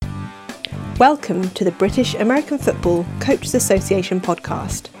Welcome to the British American Football Coaches Association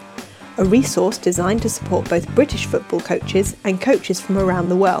podcast, a resource designed to support both British football coaches and coaches from around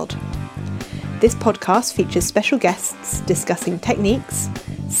the world. This podcast features special guests discussing techniques,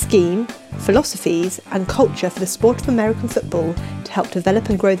 scheme, philosophies and culture for the sport of American football to help develop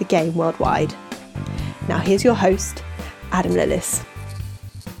and grow the game worldwide. Now here's your host, Adam Lillis.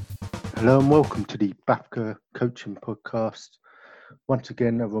 Hello and welcome to the BAFCA Coaching Podcast. Once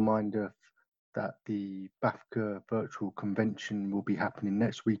again, a reminder that the BAFCA Virtual Convention will be happening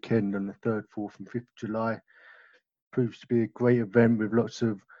next weekend on the 3rd, 4th and 5th July. Proves to be a great event with lots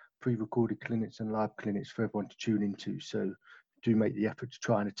of pre-recorded clinics and live clinics for everyone to tune into. So do make the effort to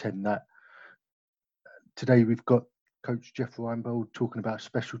try and attend that. Today we've got Coach Jeff Reinbold talking about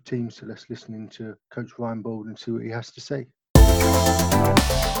special teams. So let's listen into Coach Reinbold and see what he has to say.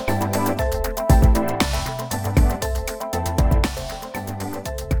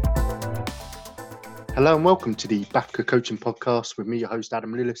 Hello and welcome to the BAFCA Coaching Podcast with me, your host,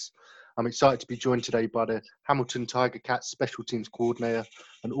 Adam Lillis. I'm excited to be joined today by the Hamilton Tiger Cats Special Teams Coordinator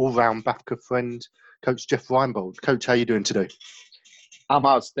and all-round BAFCA friend, Coach Jeff Reinbold. Coach, how are you doing today? I'm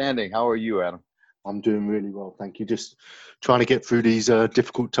outstanding. How are you, Adam? I'm doing really well, thank you. Just trying to get through these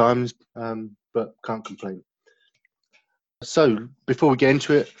difficult times, but can't complain. So before we get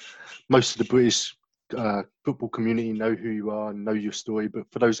into it, most of the British football community know who you are and know your story, but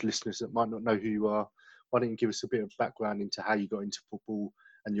for those listeners that might not know who you are, why don't you give us a bit of background into how you got into football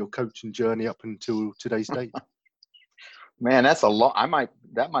and your coaching journey up until today's date? Man, that's a lot.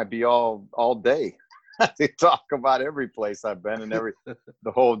 That might be all day to talk about every place I've been and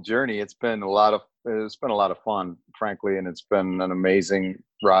the whole journey. It's been a lot of fun, frankly, and it's been an amazing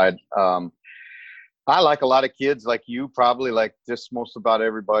ride. I, like a lot of kids, like you, probably like just most about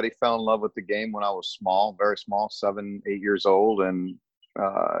everybody, fell in love with the game when I was small, very small, 7, 8 years old, and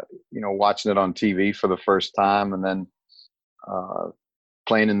watching it on TV for the first time, and then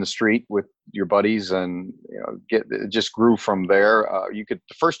playing in the street with your buddies, and it just grew from there. The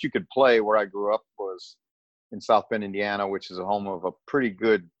first you could play where I grew up was in South Bend, Indiana, which is a home of a pretty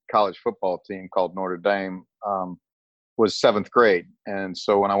good college football team called Notre Dame. Was 7th grade, and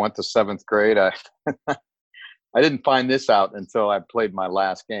so when I went to 7th grade, I I didn't find this out until I played my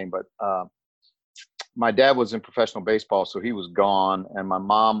last game, but my dad was in professional baseball, so he was gone, and my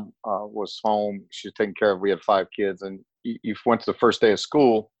mom was home. She was taking care of. We had 5 kids, and you went to the first day of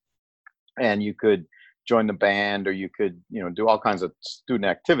school, and you could join the band, or you could do all kinds of student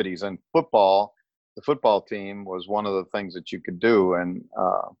activities. And football, the football team was one of the things that you could do, and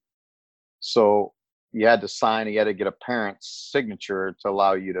so you had to sign. You had to get a parent's signature to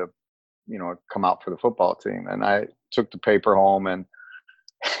allow you to come out for the football team. And I took the paper home, and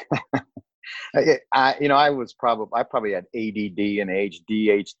I probably had ADD and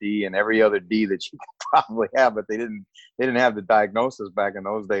ADHD and every other D that you could probably have, but they didn't have the diagnosis back in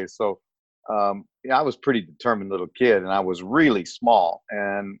those days. So I was a pretty determined little kid, and I was really small,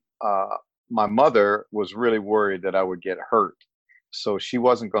 and my mother was really worried that I would get hurt, so she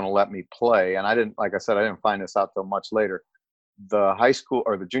wasn't going to let me play. And I didn't find this out till much later. The high school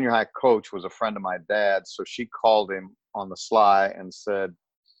or the junior high coach was a friend of my dad's, so she called him on the sly and said,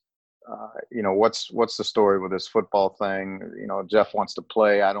 what's the story with this football thing? Jeff wants to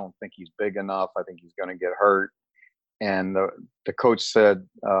play. I don't think he's big enough. I think he's going to get hurt. And the coach said,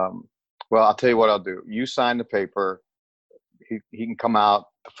 well, I'll tell you what I'll do. You sign the paper. He can come out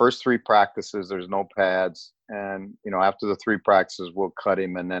the first 3 practices. There's no pads. And, after the 3 practices, we'll cut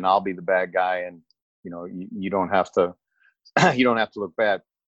him, and then I'll be the bad guy. And, you don't have to, you don't have to look bad.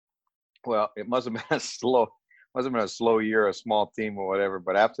 Well, it must have been a slow year, a small team or whatever.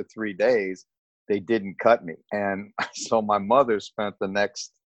 But after 3 days, they didn't cut me. And so my mother spent the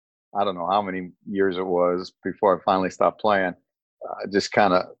next, I don't know how many years it was before I finally stopped playing, just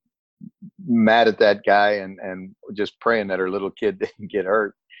kind of mad at that guy and just praying that her little kid didn't get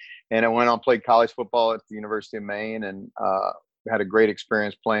hurt. And I went on, played college football at the University of Maine, and had a great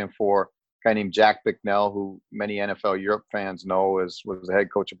experience playing for a guy named Jack Bicknell, who many NFL Europe fans know was the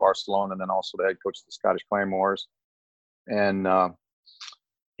head coach of Barcelona, and then also the head coach of the Scottish Claymores. And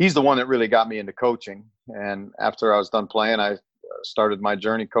he's the one that really got me into coaching. And after I was done playing, I started my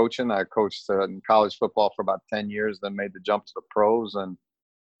journey coaching. I coached in college football for about 10 years, then made the jump to the pros, and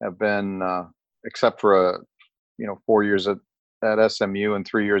have been, except for 4 years at SMU and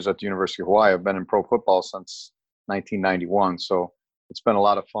 3 years at the University of Hawaii, I've been in pro football since 1991. So it's been a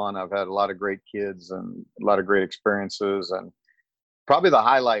lot of fun. I've had a lot of great kids and a lot of great experiences. And probably the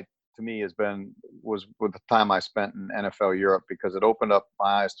highlight to me was with the time I spent in NFL Europe, because it opened up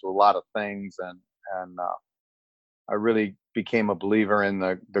my eyes to a lot of things. And I really became a believer in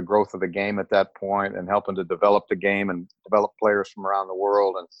the growth of the game at that point and helping to develop the game and develop players from around the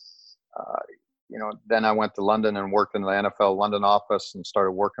world. And, then I went to London and worked in the NFL London office and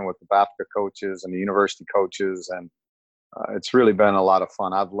started working with the BAFCA coaches and the university coaches. And it's really been a lot of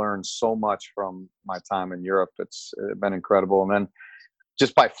fun. I've learned so much from my time in Europe. It's been incredible. And then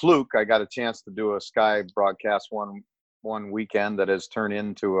just by fluke, I got a chance to do a Sky broadcast one weekend that has turned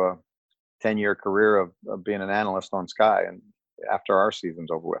into a 10-year career of being an analyst on Sky, and after our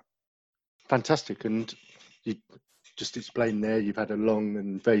season's over with. Fantastic. And you just explained there, you've had a long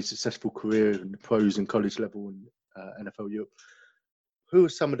and very successful career in the pros and college level in NFL Europe. Who are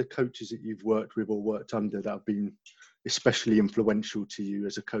some of the coaches that you've worked with or worked under that have been especially influential to you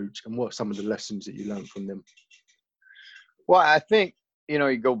as a coach, and what are some of the lessons that you learned from them? Well, I think,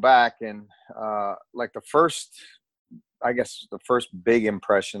 you go back and like the first big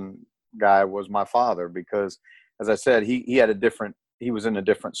impression guy was my father, because as I said, he was in a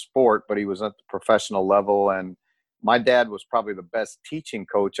different sport, but he was at the professional level. And my dad was probably the best teaching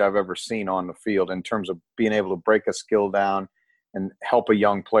coach I've ever seen on the field in terms of being able to break a skill down and help a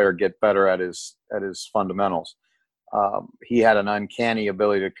young player get better at his fundamentals. He had an uncanny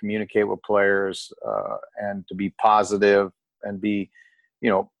ability to communicate with players and to be positive and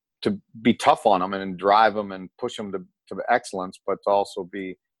to be tough on them and drive them and push them to excellence, but to also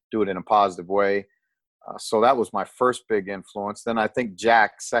do it in a positive way. So that was my first big influence. Then I think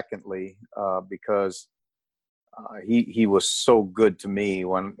Jack, secondly, because he was so good to me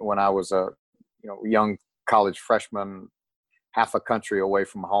when I was a young college freshman, half a country away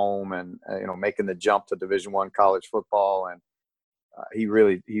from home, and making the jump to Division I college football, and he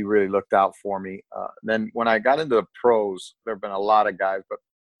really looked out for me. Then when I got into the pros, there have been a lot of guys, but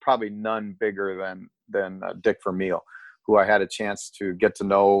probably none bigger than Dick Vermeil, who I had a chance to get to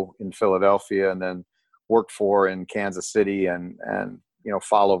know in Philadelphia and then work for in Kansas City and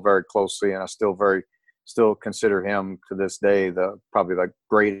follow very closely. And I still consider him to this day probably the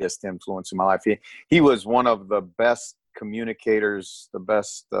greatest influence in my life. He was one of the best communicators, the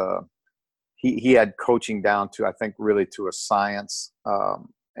best. He had coaching down to, I think, really to a science,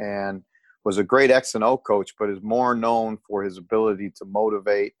 and was a great X and O coach, but is more known for his ability to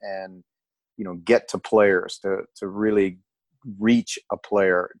motivate and get to players, to really reach a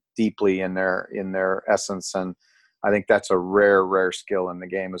player deeply in their essence. And I think that's a rare skill in the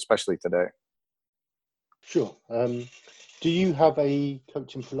game, especially today. Sure. Do you have a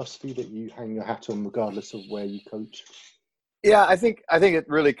coaching philosophy that you hang your hat on regardless of where you coach? Yeah, I think it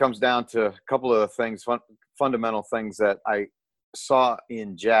really comes down to a couple of things, fundamental things that I saw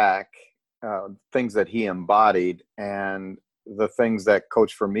in Jack, things that he embodied, and the things that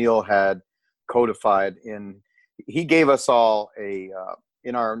Coach Vermeil had codified in. He gave us all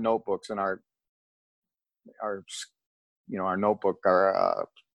in our notebooks, in our notebook,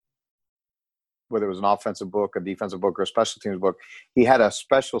 whether it was an offensive book, a defensive book, or a special teams book, he had a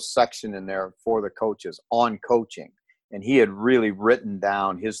special section in there for the coaches on coaching. And he had really written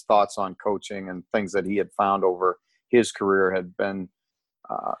down his thoughts on coaching and things that he had found over his career had been,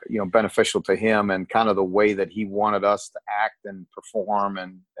 beneficial to him, and kind of the way that he wanted us to act and perform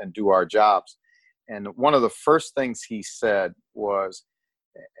and do our jobs. And one of the first things he said was,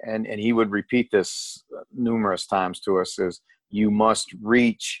 and he would repeat this numerous times to us, is you must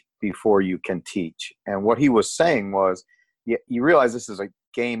reach before you can teach. And what he was saying was, you realize this is a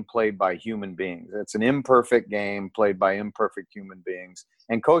game played by human beings. It's an imperfect game played by imperfect human beings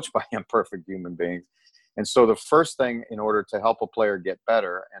and coached by imperfect human beings. And so the first thing, in order to help a player get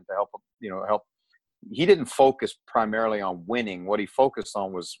better and to help, he didn't focus primarily on winning. What he focused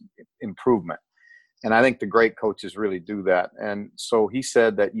on was improvement. And I think the great coaches really do that. And so he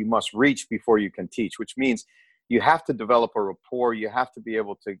said that you must reach before you can teach, which means you have to develop a rapport. You have to be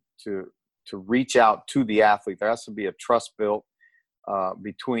able to reach out to the athlete. There has to be a trust built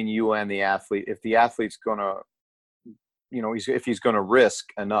between you and the athlete. If the athlete's going to, if he's going to risk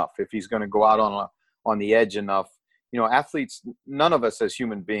enough, if he's going to go out on the edge enough, athletes, none of us as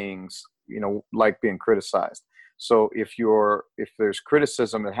human beings, like being criticized. So if there's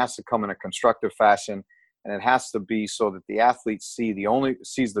criticism, it has to come in a constructive fashion, and it has to be so that the athlete sees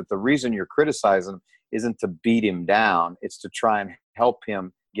that the reason you're criticizing isn't to beat him down, it's to try and help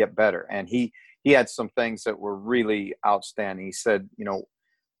him get better. And he had some things that were really outstanding. He said,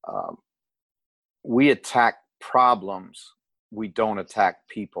 we attack problems, we don't attack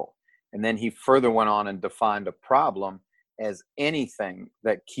people. And then he further went on and defined a problem as anything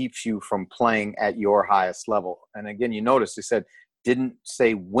that keeps you from playing at your highest level. And again, you notice he said, didn't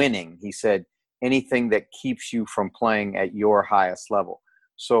say winning. He said anything that keeps you from playing at your highest level.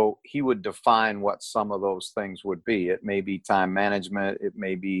 So he would define what some of those things would be. It may be time management. It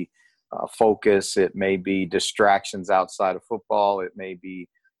may be focus. It may be distractions outside of football. It may be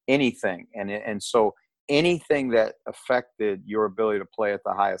anything. And so anything that affected your ability to play at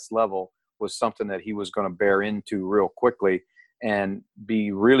the highest level was something that he was going to bear into real quickly and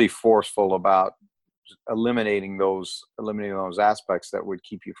be really forceful about eliminating those aspects that would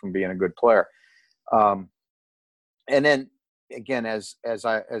keep you from being a good player. And then again, as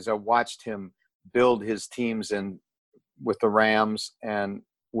I watched him build his teams with the Rams and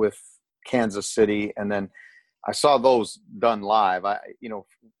with Kansas City, and then I saw those done live.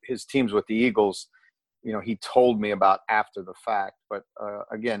 His teams with the Eagles, he told me about after the fact. But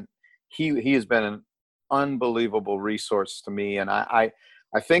again, he has been an unbelievable resource to me, and I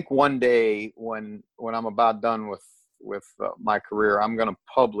think one day when I'm about done with my career, I'm going to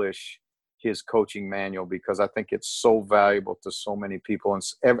publish his coaching manual, because I think it's so valuable to so many people,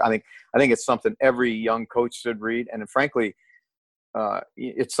 and I think it's something every young coach should read. And frankly,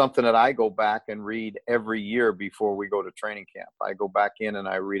 it's something that I go back and read every year before we go to training camp. I go back in and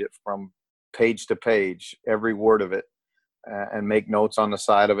I read it from page to page, every word of it, and make notes on the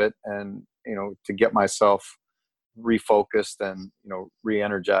side of it, and to get myself refocused and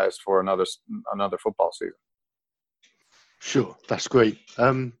re-energized for another football season. Sure, that's great.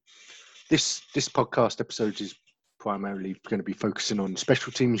 This podcast episode is primarily going to be focusing on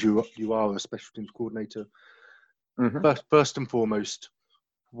special teams. You are a special teams coordinator. Mm-hmm. First and foremost,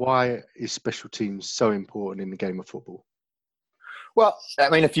 why is special teams so important in the game of football? Well, I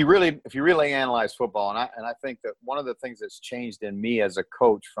mean, if you really analyze football, and I think that one of the things that's changed in me as a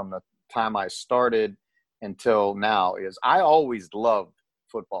coach from the time I started until now is I always loved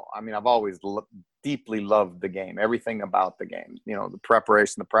football. I mean, I've always deeply loved the game, everything about the game, the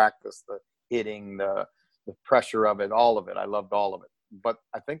preparation, the practice, the hitting, the pressure of it, all of it. I loved all of it. But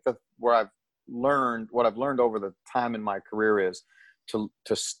I think that what I've learned over the time in my career is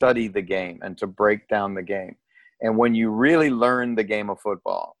to study the game and to break down the game. And when you really learn the game of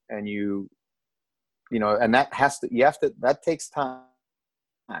football, and and that takes time.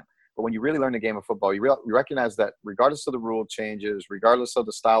 But when you really learn the game of football, you recognize that regardless of the rule changes, regardless of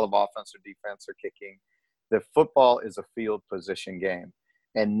the style of offense or defense or kicking, that football is a field position game.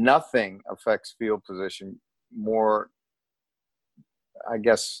 And nothing affects field position more, I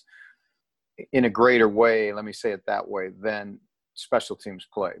guess, in a greater way, let me say it that way, than special teams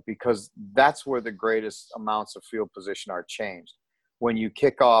play, because that's where the greatest amounts of field position are changed. When you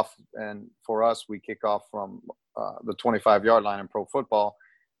kick off, and for us, we kick off from the 25-yard line in pro football,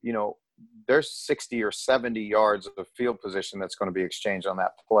 there's 60 or 70 yards of field position that's going to be exchanged on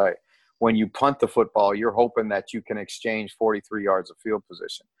that play. When you punt the football, you're hoping that you can exchange 43 yards of field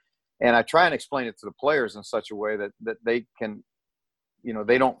position. And I try and explain it to the players in such a way that they can,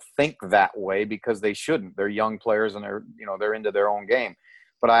 they don't think that way, because they shouldn't. They're young players, and they're into their own game.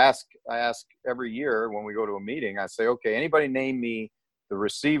 But I ask every year when we go to a meeting, I say, okay, anybody name me the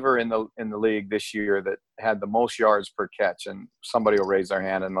receiver in the league this year that had the most yards per catch, and somebody will raise their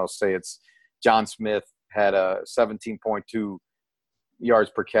hand and they'll say it's John Smith, had a 17.2 yards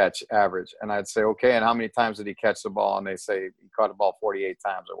per catch average. And I'd say, okay, and how many times did he catch the ball? And they say he caught the ball 48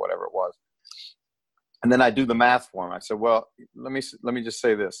 times or whatever it was. And then I do the math for him. I said, well, let me just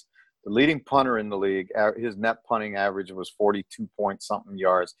say this. The leading punter in the league, his net punting average was 42 point something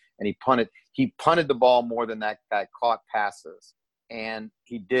yards, and he punted the ball more than that guy caught passes. And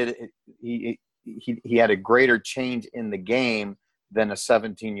he had a greater change in the game than a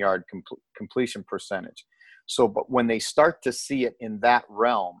 17-yard completion percentage. So, but when they start to see it in that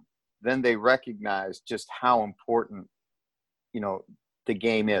realm, then they recognize just how important, the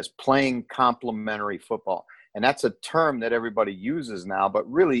game is, playing complementary football. And that's a term that everybody uses now, but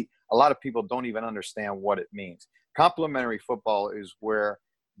really a lot of people don't even understand what it means. Complementary football is where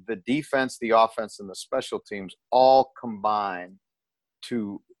the defense, the offense, and the special teams all combine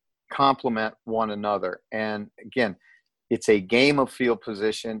to complement one another. And again, it's a game of field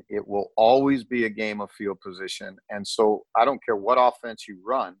position. It will always be a game of field position. And so I don't care what offense you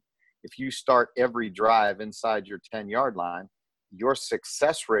run. If you start every drive inside your 10-yard line, your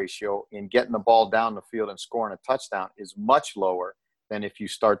success ratio in getting the ball down the field and scoring a touchdown is much lower than if you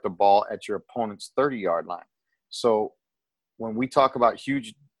start the ball at your opponent's 30-yard line. So when we talk about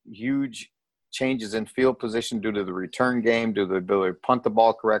huge changes in field position due to the return game, due to the ability to punt the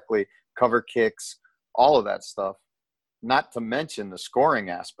ball correctly, cover kicks, all of that stuff, not to mention the scoring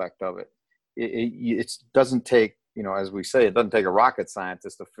aspect of it. It doesn't take, as we say, it doesn't take a rocket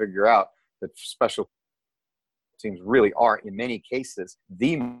scientist to figure out that special teams really are, in many cases,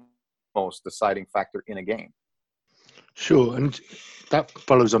 the most deciding factor in a game. Sure, and that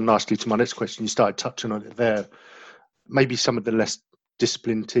follows on nicely to my next question. You started touching on it there. Maybe some of the less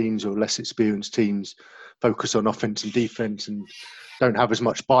disciplined teams or less experienced teams focus on offense and defense and don't have as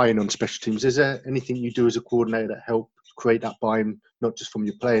much buy-in on special teams. Is there anything you do as a coordinator that help create that buy-in, not just from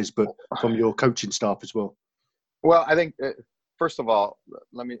your players, but from your coaching staff as well? Well, I think, first of all,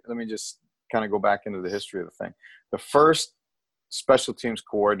 let me just kind of go back into the history of the thing. The first special teams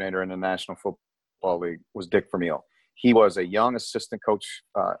coordinator in the National Football League was Dick Vermeil. He was a young assistant coach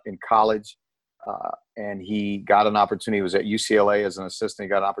in college, and he got an opportunity. He was at UCLA as an assistant. He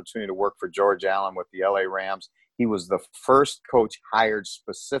got an opportunity to work for George Allen with the LA Rams. He was the first coach hired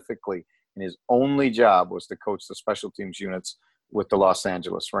specifically, and his only job was to coach the special teams units with the Los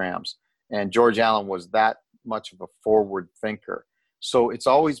Angeles Rams. And George Allen was that much of a forward thinker. So it's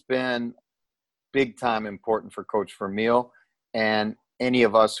always been big time important for Coach Vermeil, and any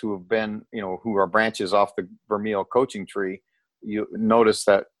of us who have been, who are branches off the Vermeil coaching tree, you notice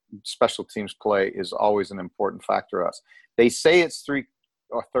that special teams play is always an important factor to us. They say it's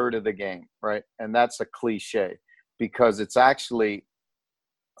a third of the game, right? And that's a cliche because it's actually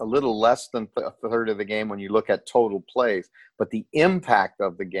a little less than a third of the game when you look at total plays. But the impact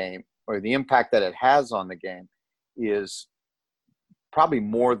of the game, or the impact that it has on the game, is probably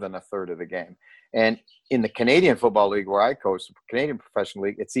more than a third of the game. And in the Canadian Football League where I coach, the Canadian Professional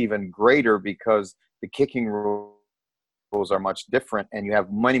League, it's even greater because the kicking rules are much different and you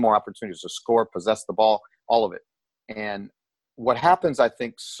have many more opportunities to score, possess the ball, all of it. And what happens, I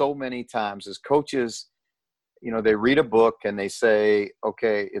think, so many times is coaches, they read a book and they say,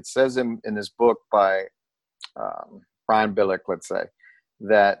 okay, it says in this book by Brian Billick, let's say,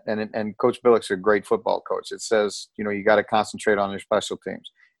 that, and Coach Billick's a great football coach. It says, you got to concentrate on your special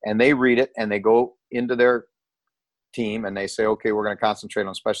teams. And they read it and they go into their team and they say, okay, we're going to concentrate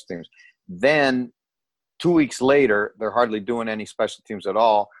on special teams. Then 2 weeks later, they're hardly doing any special teams at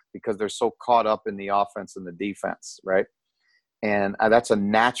all because they're so caught up in the offense and the defense, right? And that's a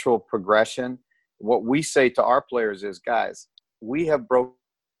natural progression. What we say to our players is, guys, we have broken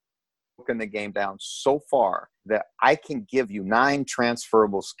the game down so far that I can give you 9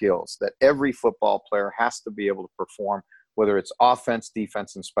 transferable skills that every football player has to be able to perform, whether it's offense,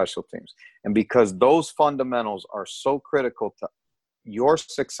 defense, and special teams. And because those fundamentals are so critical to your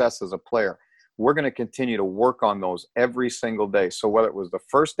success as a player, we're going to continue to work on those every single day. So whether it was the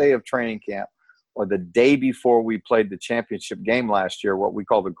first day of training camp or the day before we played the championship game last year, what we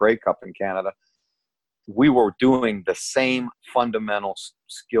call the Grey Cup in Canada, we were doing the same fundamental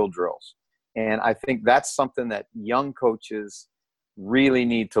skill drills. And I think that's something that young coaches really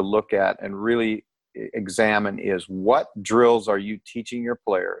need to look at and really examine is what drills are you teaching your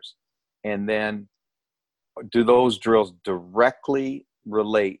players? And then do those drills directly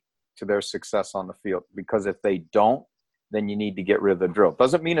relate to their success on the field? Because if they don't, then you need to get rid of the drill.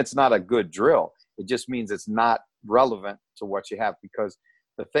 Doesn't mean it's not a good drill. It just means it's not relevant to what you have. Because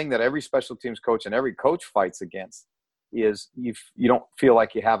the thing that every special teams coach and every coach fights against is you don't feel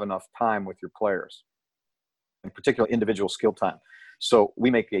like you have enough time with your players, in particular individual skill time. So we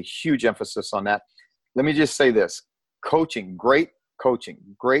make a huge emphasis on that. Let me just say this. Coaching, great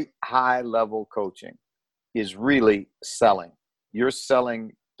high-level coaching is really selling. You're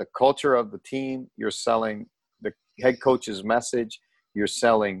selling the culture of the team. You're selling the head coach's message. You're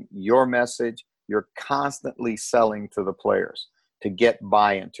selling your message. You're constantly selling to the players to get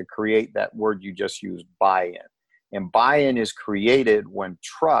buy-in, to create that word you just used, buy-in. And buy-in is created when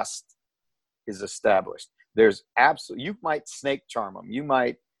trust is established. There's absolutely, you might snake charm them. You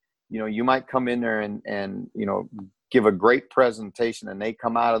might come in there and give a great presentation and they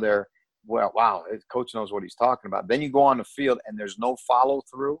come out of there, well, wow, coach knows what he's talking about. Then you go on the field and there's no follow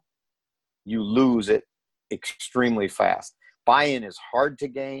through. You lose it extremely fast. Buy-in is hard to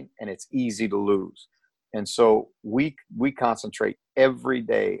gain and it's easy to lose. And so we concentrate every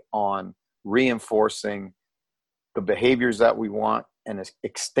day on reinforcing the behaviors that we want and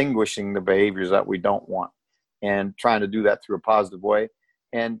extinguishing the behaviors that we don't want, and trying to do that through a positive way.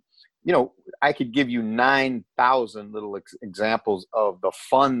 And, I could give you 9,000 little examples of the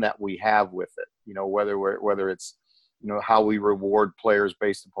fun that we have with it, whether it's, how we reward players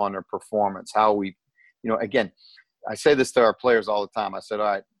based upon their performance, how we, again, I say this to our players all the time. I said, all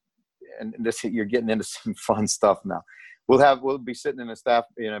right, and this, you're getting into some fun stuff now. We'll be sitting in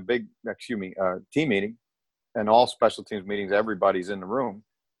a big team meeting, and all special teams meetings, everybody's in the room.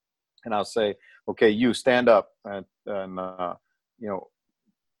 And I'll say, okay, you stand up and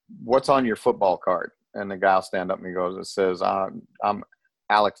what's on your football card? And the guy will stand up and he goes, it says, I'm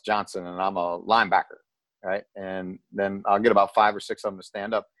Alex Johnson and I'm a linebacker. Right. And then I'll get about 5 or 6 of them to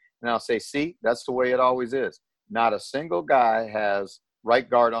stand up and I'll say, see, that's the way it always is. not a single guy has right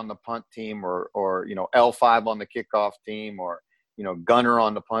guard on the punt team or L5 on the kickoff team or, gunner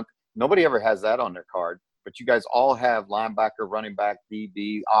on the punt. Nobody ever has that on their card, but you guys all have linebacker, running back,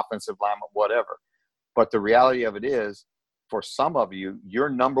 DB, offensive lineman, whatever. But the reality of it is, for some of you, your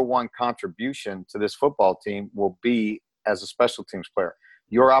number one contribution to this football team will be as a special teams player.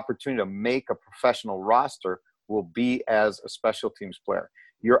 Your opportunity to make a professional roster will be as a special teams player.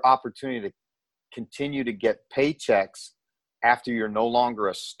 Your opportunity to continue to get paychecks after you're no longer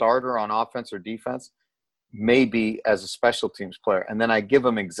a starter on offense or defense may be as a special teams player. And then I give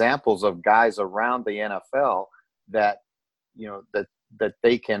them examples of guys around the NFL that, that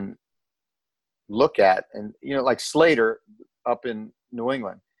they can look at. And, like Slater up in New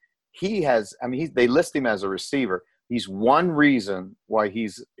England, they list him as a receiver. He's one reason why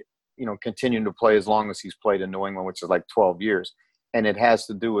he's, continuing to play as long as he's played in New England, which is like 12 years. And it has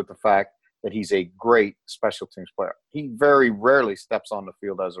to do with the fact that he's a great special teams player. He very rarely steps on the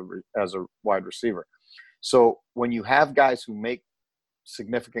field as a wide receiver. So when you have guys who make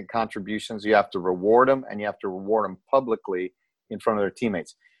significant contributions, you have to reward them, and you have to reward them publicly in front of their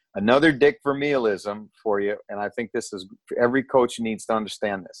teammates. Another Dick Vermeuleism for you, and I think this is every coach needs to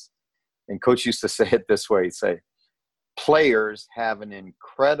understand this. And Coach used to say it this way: he'd say, players have an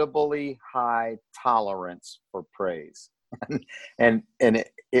incredibly high tolerance for praise. and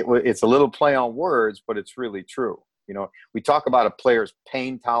it's a little play on words, but it's really true. We talk about a player's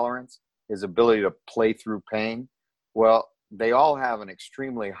pain tolerance, his ability to play through pain. Well, they all have an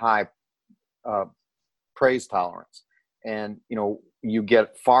extremely high praise tolerance. And, you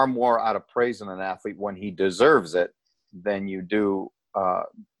get far more out of praising an athlete when he deserves it than you do,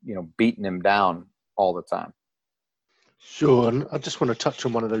 beating him down all the time. Sure. And I just want to touch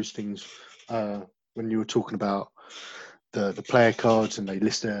on one of those things when you were talking about the player cards and they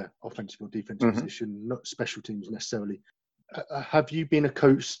list their offensive or defensive position, not special teams necessarily. Have you been a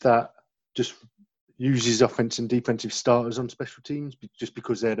coach that just uses offensive and defensive starters on special teams just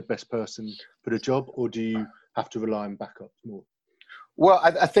because they're the best person for the job, or do you have to rely on backups more? Well,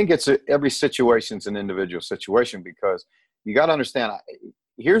 I think every situation's an individual situation, because you got to understand,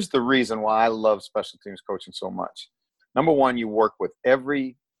 here's the reason why I love special teams coaching so much. Number one, you work with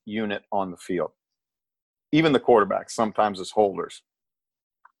every unit on the field, even the quarterbacks, sometimes as holders.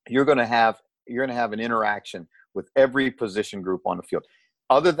 You're going to have an interaction with every position group on the field.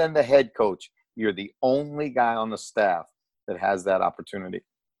 Other than the head coach, you're the only guy on the staff that has that opportunity.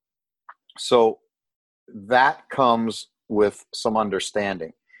 So that comes with some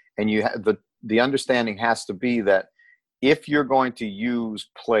understanding. And the understanding has to be that if you're going to use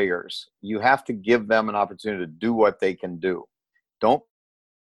players, you have to give them an opportunity to do what they can do. Don't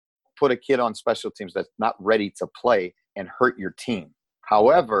put a kid on special teams that's not ready to play and hurt your team.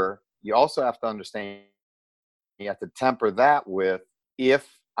 However, you also have to understand, you have to temper that with,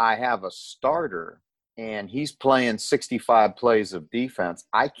 if I have a starter and he's playing 65 plays of defense,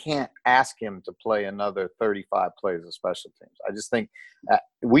 I can't ask him to play another 35 plays of special teams. I just think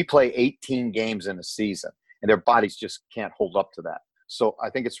we play 18 games in a season, and their bodies just can't hold up to that. So I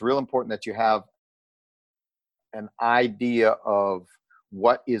think it's real important that you have an idea of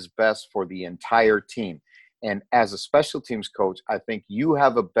what is best for the entire team. And as a special teams coach, I think you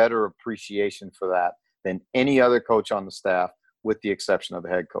have a better appreciation for that than any other coach on the staff, with the exception of the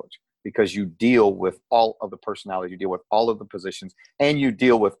head coach, because you deal with all of the personality, you deal with all of the positions, and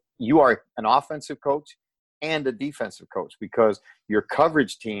you are an offensive coach and a defensive coach, because your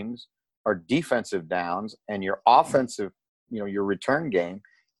coverage teams are defensive downs, and your offensive, your return game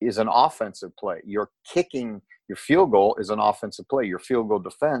is an offensive play. Your kicking, your field goal is an offensive play. Your field goal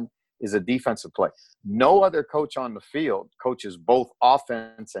defend is a defensive play. No other coach on the field coaches both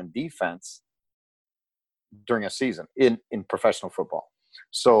offense and defense during a season in professional football.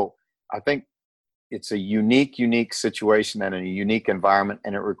 So I think it's a unique situation and a unique environment,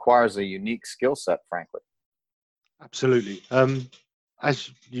 and it requires a unique skill set, frankly. Absolutely.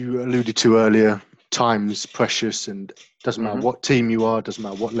 As you alluded to earlier, time's precious, and doesn't matter what team you are, doesn't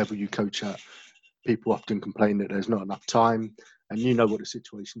matter what level you coach at. People often complain that there's not enough time, and you know what the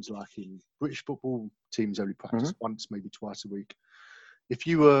situation's like in British football. Teams only practice once, maybe twice a week. If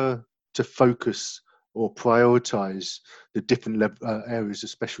you were to focus or prioritize the different areas of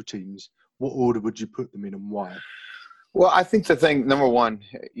special teams, what order would you put them in, and why? Well, I think the thing, number one,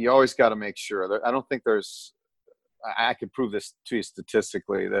 you always got to make sure. I don't think I could prove this to you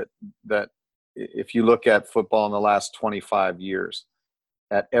statistically, that if you look at football in the last 25 years,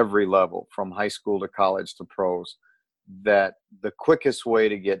 at every level, from high school to college to pros, that the quickest way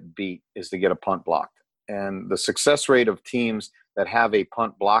to get beat is to get a punt blocked. And the success rate of teams that have a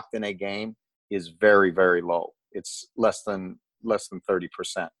punt blocked in a game is very, very low. it's less than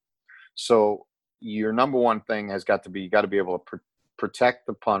 30%. So your number one thing has got to be, you got to be able to protect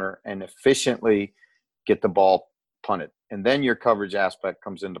the punter and efficiently get the ball punted. And then your coverage aspect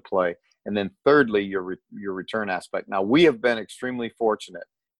comes into play. And then thirdly, your return aspect. Now, we have been extremely fortunate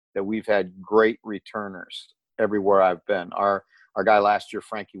that we've had great returners everywhere I've been. Our guy last year,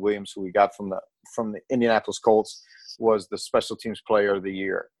 Frankie Williams, who we got from the Indianapolis Colts, was the special teams player of the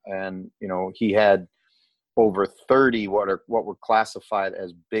year. And, you know, he had over 30 what were classified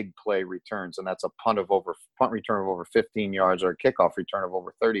as big play returns, and that's a punt return of over 15 yards or a kickoff return of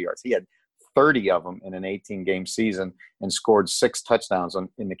over 30 yards. He had 30 of them in an 18-game season and scored 6 touchdowns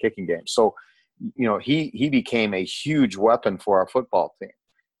in the kicking game. So, you know, he became a huge weapon for our football team,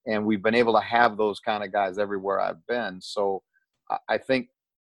 and we've been able to have those kind of guys everywhere I've been. So I think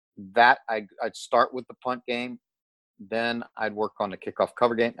that I'd start with the punt game. Then I'd work on the kickoff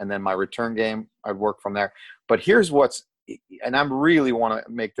cover game, and then my return game, I'd work from there. But here's and I really want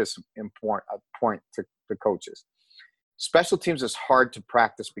to make this important point to the coaches. Special teams is hard to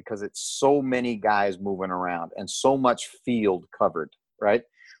practice because it's so many guys moving around and so much field covered, right?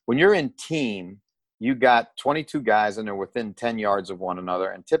 When you're in team, you got 22 guys and they're within 10 yards of one another,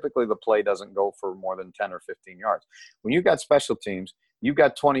 and typically the play doesn't go for more than 10 or 15 yards. When you got special teams, you've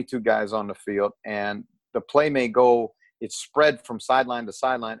got 22 guys on the field, and the play may go, it's spread from sideline to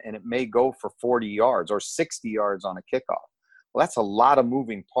sideline, and it may go for 40 yards or 60 yards on a kickoff. Well, that's a lot of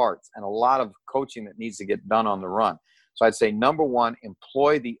moving parts and a lot of coaching that needs to get done on the run. So I'd say, number one,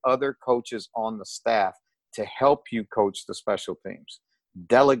 employ the other coaches on the staff to help you coach the special teams.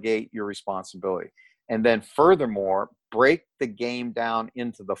 Delegate your responsibility. And then furthermore, break the game down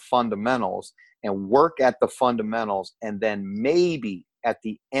into the fundamentals and work at the fundamentals, and then maybe at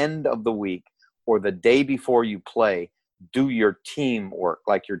the end of the week or the day before you play, do your team work,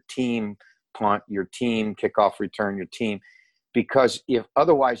 like your team punt, your team kickoff return, your team, because if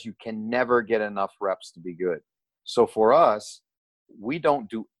otherwise you can never get enough reps to be good. So for us, we don't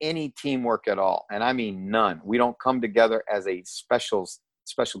do any teamwork at all. And I mean none. We don't come together as a special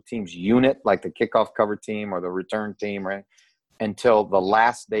teams unit, like the kickoff cover team or the return team, right, until the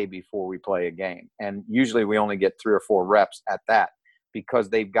last day before we play a game. And usually we only get 3 or 4 reps at that, because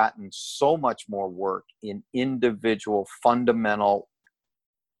they've gotten so much more work in individual fundamental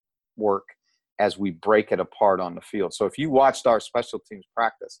work as we break it apart on the field. So if you watched our special teams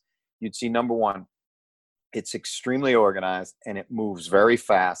practice, you'd see, number one, it's extremely organized and it moves very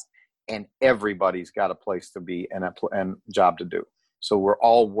fast, and everybody's got a place to be and a job to do. So we're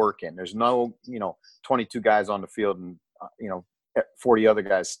all working. There's no, 22 guys on the field and, 40 other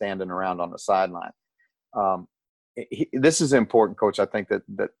guys standing around on the sideline. This is important, Coach. I think that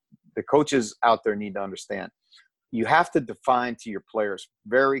the coaches out there need to understand. You have to define to your players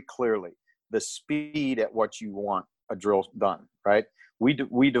very clearly the speed at what you want a drill done, right?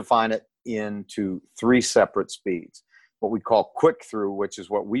 We define it into 3 separate speeds. What we call quick through, which is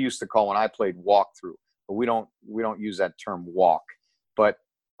what we used to call, when I played, walk through, but we don't use that term walk. But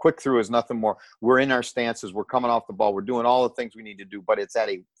quick through is nothing more. We're in our stances, we're coming off the ball, we're doing all the things we need to do, but it's at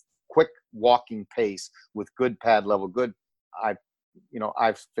a quick walking pace with good pad level, good eye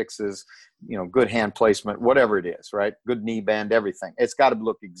fixes, good hand placement, whatever it is, right? Good knee bend, everything. It's got to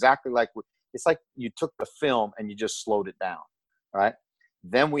look exactly like it's like you took the film and you just slowed it down, right?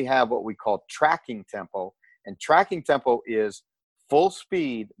 Then we have what we call tracking tempo, and tracking tempo is full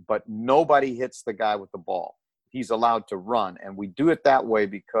speed, but nobody hits the guy with the ball. He's allowed to run, and we do it that way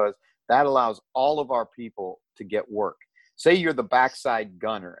because that allows all of our people to get work. Say you're the backside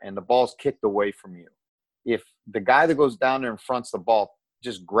gunner and the ball's kicked away from you. If the guy that goes down there and fronts the ball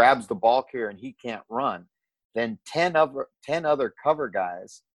just grabs the ball carrier and he can't run, then 10 other cover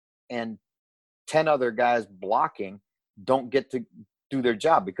guys and 10 other guys blocking don't get to do their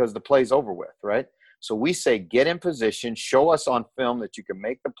job because the play's over with, right? So we say, get in position, show us on film that you can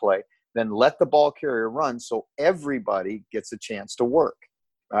make the play, then let the ball carrier run so everybody gets a chance to work,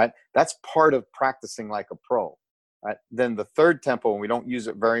 right? That's part of practicing like a pro. Right? Then the third tempo, and we don't use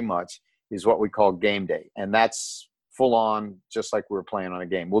it very much, is what we call game day. And that's full on, just like we were playing on a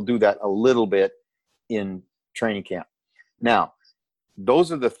game. We'll do that a little bit in training camp. Now,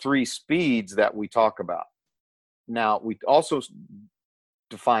 those are the 3 speeds that we talk about. Now, we also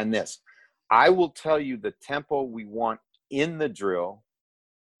define this. I will tell you the tempo we want in the drill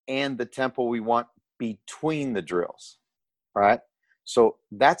and the tempo we want between the drills, right? So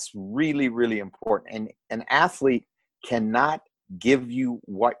that's really, really important. And an athlete cannot give you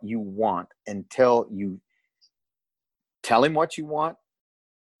what you want until you tell him what you want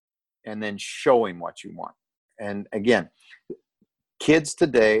and then show him what you want. And again, kids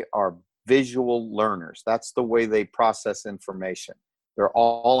today are visual learners. That's the way they process information. They're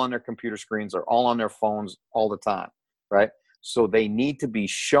all on their computer screens. They're all on their phones all the time, right? So they need to be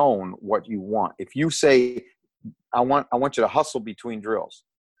shown what you want. If you say, I want you to hustle between drills.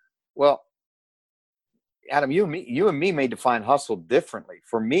 Well, Adam, you and me may define hustle differently.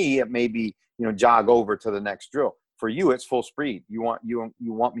 For me, it may be, jog over to the next drill. For you, it's full speed. You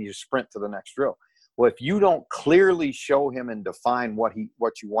want me to sprint to the next drill. Well, if you don't clearly show him and define what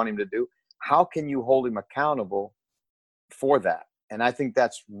you want him to do, how can you hold him accountable for that? And I think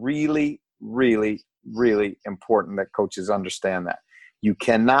that's really, really, really important that coaches understand that. You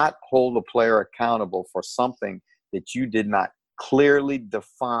cannot hold a player accountable for something that you did not clearly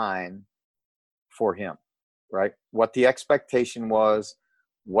define for him, right? What the expectation was,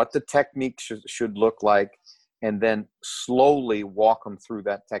 what the technique should look like, and then slowly walk them through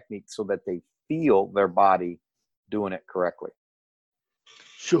that technique so that they feel their body doing it correctly.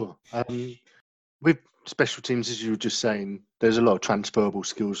 Sure. With special teams, as you were just saying, there's a lot of transferable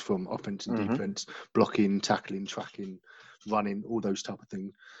skills from offense and defense, blocking, tackling, tracking, running, all those type of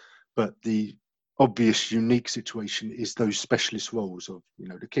things. But the obvious unique situation is those specialist roles of,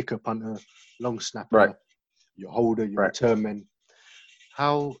 the kicker, punter, long snapper, right, your holder, your return men.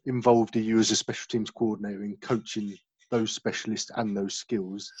 How involved are you as a special teams coordinator in coaching those specialists and those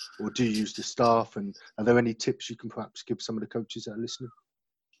skills? Or do you use the staff? And are there any tips you can perhaps give some of the coaches that are listening?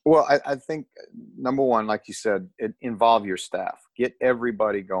 Well, I think, number one, like you said, involve your staff. Get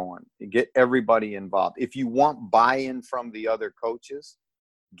everybody going. Get everybody involved. If you want buy-in from the other coaches,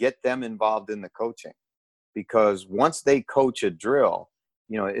 get them involved in the coaching. Because once they coach a drill,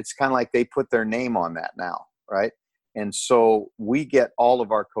 it's kind of like they put their name on that now, right? And so we get all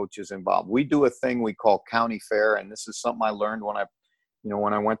of our coaches involved. We do a thing we call county fair, and this is something I learned when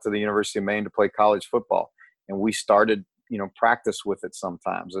I went to the University of Maine to play college football. And we started practice with it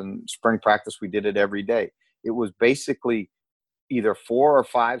sometimes. And spring practice, we did it every day. It was basically either 4 or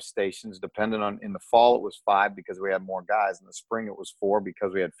 5 stations, depending on, in the fall, it was 5 because we had more guys. In the spring, it was 4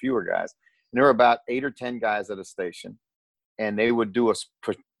 because we had fewer guys. And there were about 8 or 10 guys at a station. And they would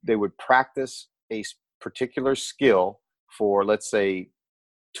practice a particular skill for, let's say,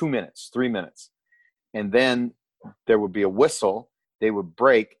 2 minutes, 3 minutes. And then there would be a whistle. They would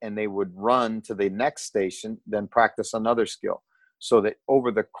break and they would run to the next station, then practice another skill. So that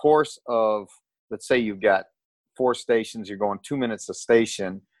over the course of, let's say you've got 4 stations, you're going 2 minutes a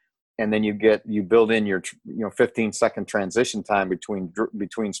station, and then you build in your 15-second transition time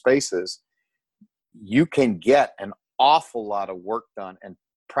between spaces. You can get an awful lot of work done and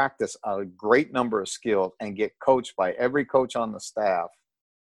practice a great number of skills and get coached by every coach on the staff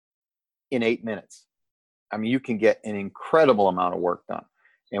in 8 minutes. I mean, you can get an incredible amount of work done.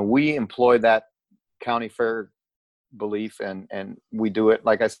 And we employ that county fair belief, and we do it,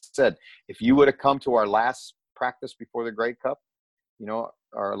 like I said, if you would have come to our last practice before the Grey Cup,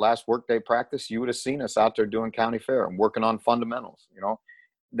 our last workday practice, you would have seen us out there doing county fair and working on fundamentals.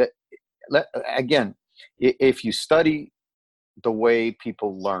 Again, if you study the way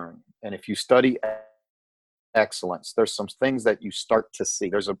people learn, and if you study excellence, there's some things that you start to see.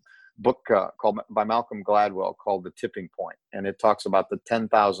 There's a book by Malcolm Gladwell called The Tipping Point, and it talks about the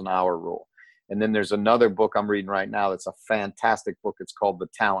 10,000 hour rule. And then there's another book I'm reading right now that's a fantastic book. It's called The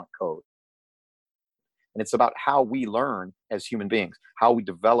Talent Code. And it's about how we learn as human beings, how we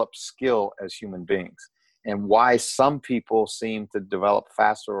develop skill as human beings, and why some people seem to develop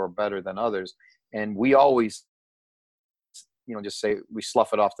faster or better than others. And we always just say, we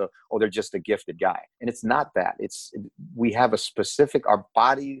slough it off to, they're just a gifted guy. And it's not that. We have a specific, our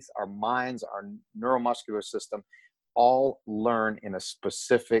bodies, our minds, our neuromuscular system all learn in a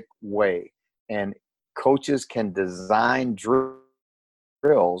specific way. And coaches can design drills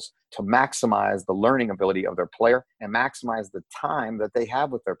to maximize the learning ability of their player and maximize the time that they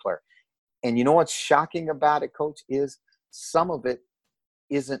have with their player. And you know what's shocking about it, Coach, is some of it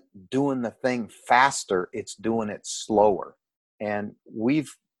isn't doing the thing faster, it's doing it slower. And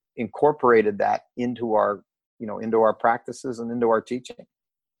we've incorporated that into our practices and into our teaching.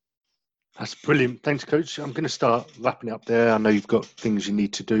 That's brilliant. Thanks, Coach. I'm going to start wrapping it up there. I know you've got things you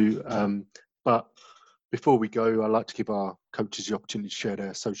need to do. But before we go, I'd like to give our coaches the opportunity to share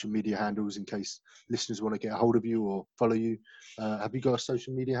their social media handles in case listeners want to get a hold of you or follow you. Have you got a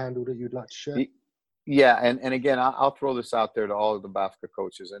social media handle that you'd like to share? Yeah. And again, I'll throw this out there to all of the BAFCA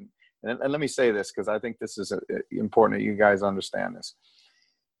coaches. And let me say this, because I think this is important that you guys understand this.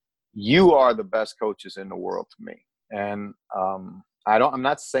 You are the best coaches in the world to me. And I'm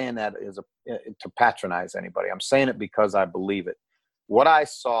not saying that to patronize anybody. I'm saying it because I believe it. What I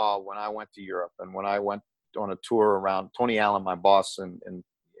saw when I went to Europe and when I went on a tour around, Tony Allen, my boss, and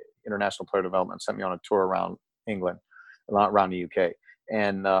international player development, sent me on a tour around England, around the UK.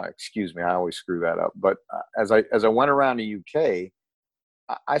 And excuse me, I always screw that up. But as I went around the UK,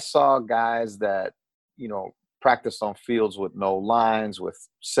 I saw guys that, you know, practiced on fields with no lines, with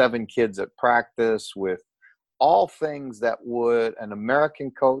 7 kids at practice, with all things that would an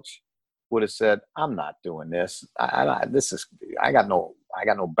American coach would have said, I'm not doing this. I got no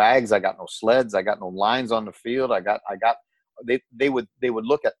bags. I got no sleds. I got no lines on the field. They would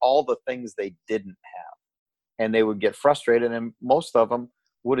look at all the things they didn't have, and they would get frustrated. And most of them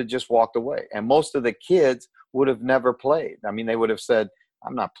would have just walked away. And most of the kids would have never played. I mean, they would have said,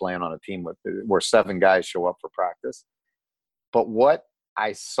 I'm not playing on a team where 7 guys show up for practice. But what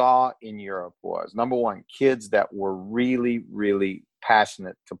I saw in Europe was, number one, kids that were really, really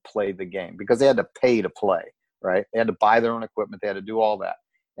passionate to play the game because they had to pay to play, right? They had to buy their own equipment. They had to do all that.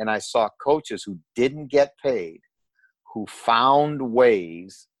 And I saw coaches who didn't get paid, who found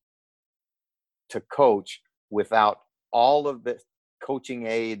ways to coach without all of the coaching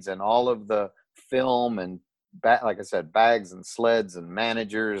aids and all of the film and, like I said, bags and sleds and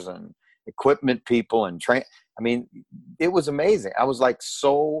managers and equipment people and train. I mean, it was amazing. I was like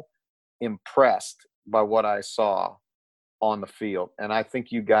so impressed by what I saw on the field. And I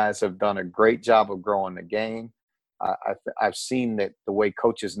think you guys have done a great job of growing the game. I've seen that the way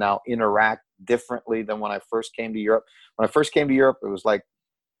coaches now interact differently than when I first came to Europe. When I first came to Europe, it was like,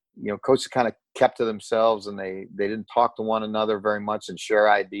 you know, coaches kind of kept to themselves and they didn't talk to one another very much and share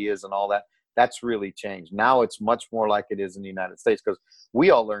ideas and all that. That's really changed. Now it's much more like it is in the United States because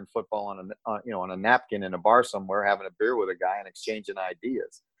we all learn football on a napkin in a bar somewhere, having a beer with a guy and exchanging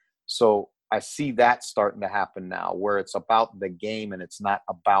ideas. So I see that starting to happen now, where it's about the game and it's not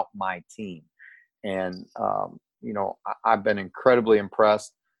about my team. And you know, I've been incredibly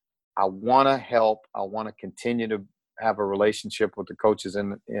impressed. I want to help. I want to continue to have a relationship with the coaches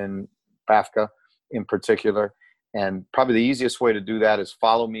in BAFCA in particular. And probably the easiest way to do that is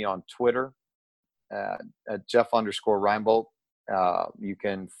follow me on Twitter at Jeff_Reinbold. You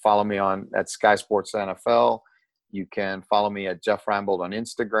can follow me at Sky Sports NFL. You can follow me at Jeff Reinbold on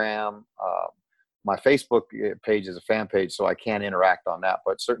Instagram. My Facebook page is a fan page, so I can't interact on that.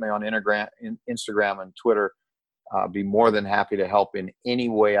 But certainly on Instagram and Twitter, be more than happy to help in any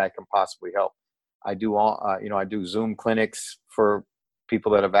way I can possibly help. I do I do Zoom clinics for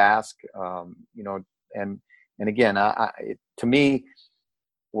people that have asked. And again, to me,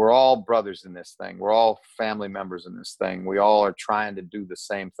 we're all brothers in this thing. We're all family members in this thing. We all are trying to do the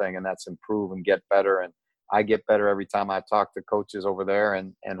same thing, and that's improve and get better. And I get better every time I talk to coaches over there,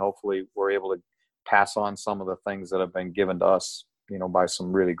 and hopefully we're able to pass on some of the things that have been given to us, you know, by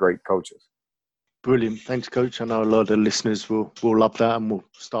some really great coaches. Brilliant. Thanks, Coach. I know a lot of the listeners will love that, and we'll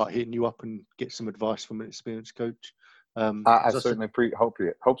start hitting you up and get some advice from an experienced coach. I certainly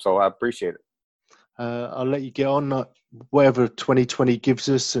hope so. I appreciate it. I'll let you get on. Wherever 2020 gives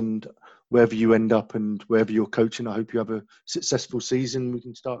us and wherever you end up and wherever you're coaching, I hope you have a successful season. We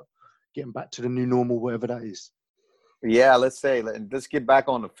can start getting back to the new normal, whatever that is. Yeah, let's get back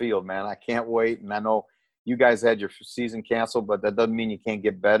on the field, man. I can't wait. And I know you guys had your season canceled, but that doesn't mean you can't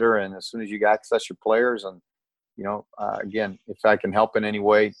get better. And as soon as you access your players and, you know, again, if I can help in any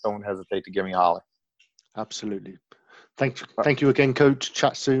way, don't hesitate to give me a holler. Absolutely. Thank you again, Coach.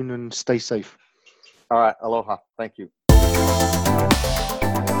 Chat soon and stay safe. All right. Aloha. Thank you.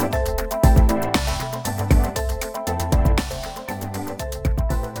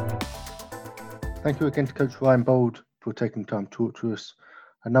 Thank you again to Coach Reinbold for taking time to talk to us.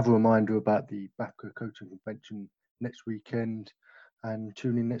 Another reminder about the BAFCA Coaching Convention next weekend, and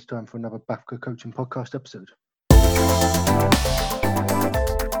tune in next time for another BAFCA Coaching Podcast episode.